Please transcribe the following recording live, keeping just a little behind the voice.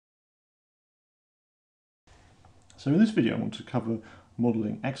So in this video I want to cover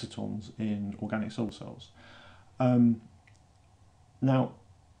modelling excitons in organic solar cells. Now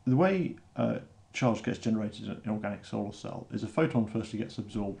the way charge gets generated in an organic solar cell is a photon firstly gets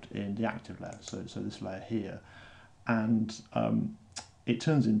absorbed in the active layer, so this layer here, and it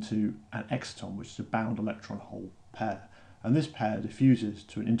turns into an exciton, which is a bound electron hole pair, and this pair diffuses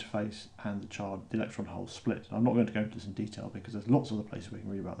to an interface and the electron holes split. I'm not going to go into this in detail because there's lots of other places we can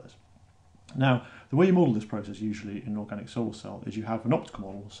read about this. Now, the way you model this process usually in an organic solar cell is you have an optical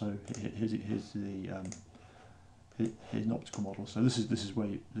model. So here's an optical model. So this is where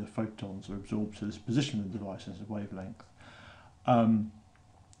the photons are absorbed to this position of the device as a wavelength, and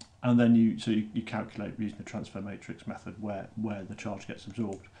then you calculate using the transfer matrix method where the charge gets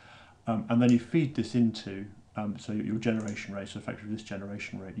absorbed, and then you feed this into so your generation rate, so effectively this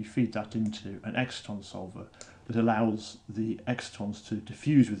generation rate, you feed that into an exciton solver that allows the excitons to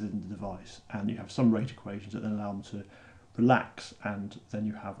diffuse within the device, and you have some rate equations that then allow them to relax, and then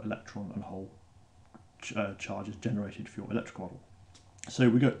you have electron and hole charges generated for your electrical model. So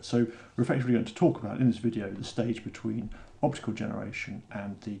we're effectively going to talk about in this video the stage between optical generation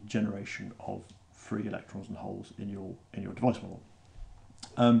and the generation of free electrons and holes in your device model.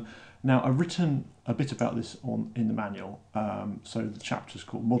 Now I've written a bit about this in the manual, so the chapter is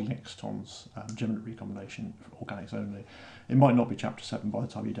called Modelling Excitons, Geometric Recombination for Organics Only. It might not be chapter 7 by the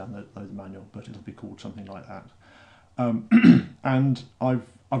time you download the manual, but it'll be called something like that. And I've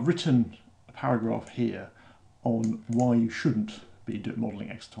written a paragraph here on why you shouldn't be modelling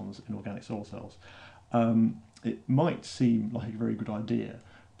excitons in organic solar cells. It might seem like a very good idea,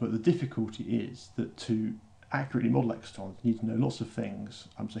 but the difficulty is that to accurately model excitons, you need to know lots of things.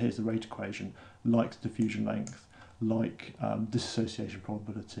 So here's the rate equation, like the diffusion length, like dissociation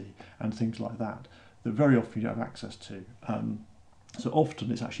probability, and things like that very often you don't have access to. So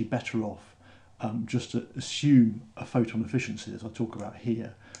often it's actually better off just to assume a photon efficiency, as I talk about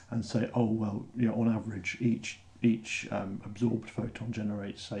here, and say, oh well, on average each absorbed photon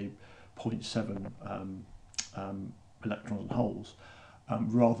generates say 0.7 electrons and holes.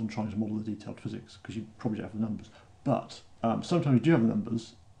 Rather than trying to model the detailed physics, because you probably don't have the numbers. But sometimes you do have the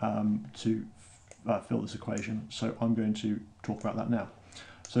numbers to fill this equation, so I'm going to talk about that now.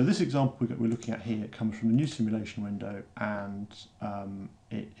 So this example we're looking at here comes from the new simulation window, and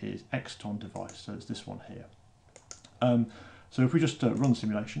it is exciton device, so it's this one here. So if we just run the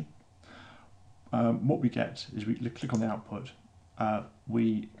simulation, what we get is we click on the output,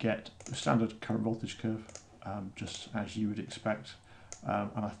 we get a standard current voltage curve, just as you would expect.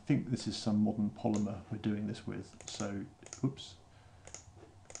 And I think this is some modern polymer we're doing this with. So, oops,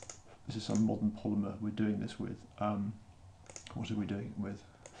 this is some modern polymer we're doing this with. What are we doing it with?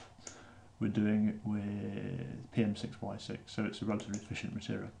 We're doing it with PM6Y6, so it's a relatively efficient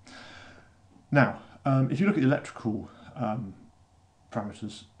material. Now, if you look at the electrical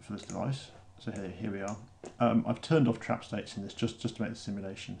parameters for this device, so here we are. I've turned off trap states in this just to make the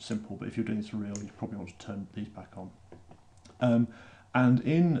simulation simple, but if you're doing this for real, you probably want to turn these back on.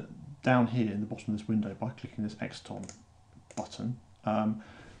 And down here in the bottom of this window, by clicking this exciton button,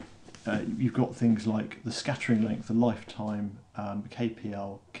 you've got things like the scattering length, the lifetime,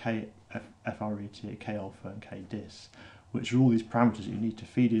 KPL, KFRET, K alpha, and K dis, which are all these parameters that you need to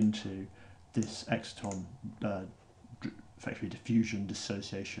feed into this exciton, effectively diffusion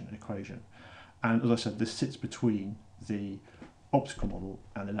dissociation equation. And as I said, this sits between the optical model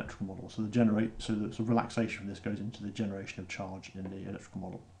and the electrical model. So the sort of relaxation from this goes into the generation of charge in the electrical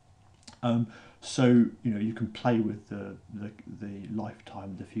model. So you can play with the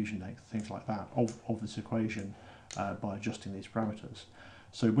lifetime, diffusion length, things like that of this equation by adjusting these parameters.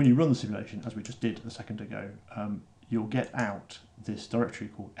 So when you run the simulation, as we just did a second ago, you'll get out this directory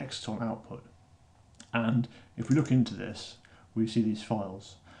called exciton output. And if we look into this, we see these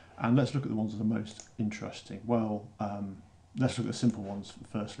files. And let's look at the ones that are most interesting. Well, let's look at the simple ones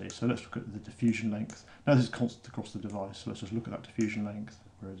firstly. So let's look at the diffusion length. Now this is constant across the device, so let's just look at that diffusion length.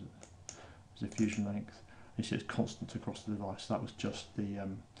 Where is it? There's diffusion length. You see it's constant across the device. So that was just the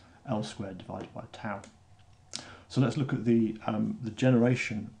L squared divided by tau. So let's look at the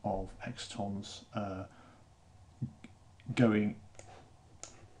generation of excitons going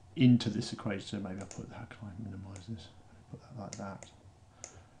into this equation. So maybe how can I minimise this? Put that like that.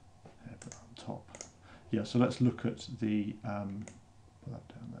 Yeah, put that on top. Yeah, so let's look at the, put that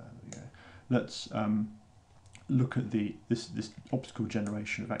down there, we go. Let's look at this optical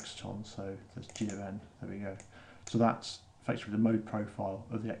generation of excitons, so there's G of n, there we go. So that's effectively the mode profile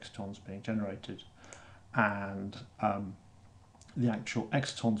of the excitons being generated, and the actual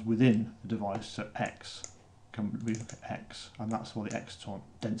excitons within the device, so we look at X, and that's what the exciton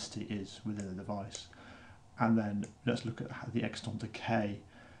density is within the device. and then let's look at how the exciton decay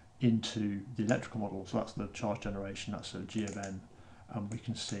into the electrical model. So that's the charge generation, that's a G of n, and we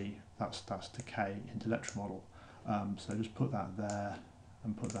can see that's decay into electrical model. So just put that there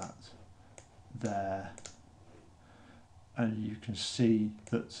and put that there, and you can see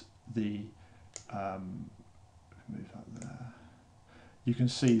that the move that there. You can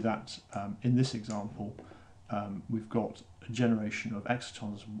see that in this example we've got a generation of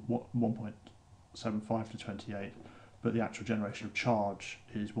excitons 1.75 to 28, but the actual generation of charge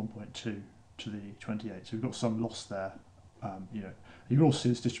is 1.2 to the 28. So we've got some loss there. You can also see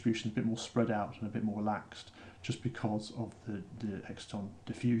this distribution is a bit more spread out and a bit more relaxed, just because of the exciton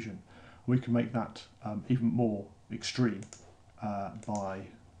diffusion. We can make that even more extreme by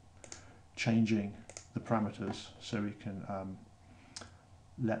changing the parameters. So we can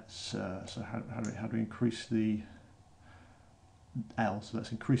so how do we increase the L? So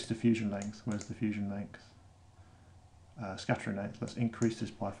let's increase diffusion length. Where's the diffusion length? Scattering length. Let's increase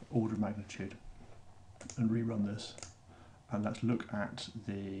this by order of magnitude and rerun this. And let's look at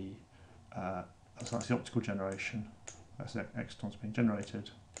the that's the optical generation. That's the excitons being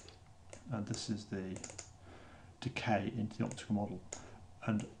generated, and this is the decay into the optical model.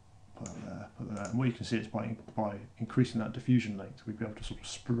 And put that there, put that there. And what you can see is by increasing that diffusion length, we'd be able to sort of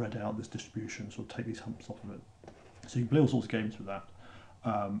spread out this distribution, sort of take these humps off of it. So you can play all sorts of games with that,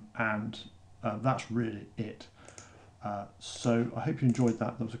 and that's really it. So I hope you enjoyed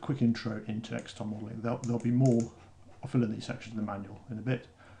that. That was a quick intro into exciton modelling. There'll be more. I'll fill in these sections of the manual in a bit,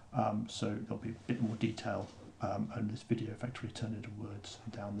 so there'll be a bit more detail, and this video effectively turned into words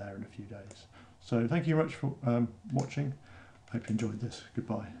down there in a few days. So thank you very much for watching. Hope you enjoyed this.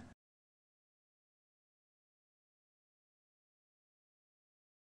 Goodbye.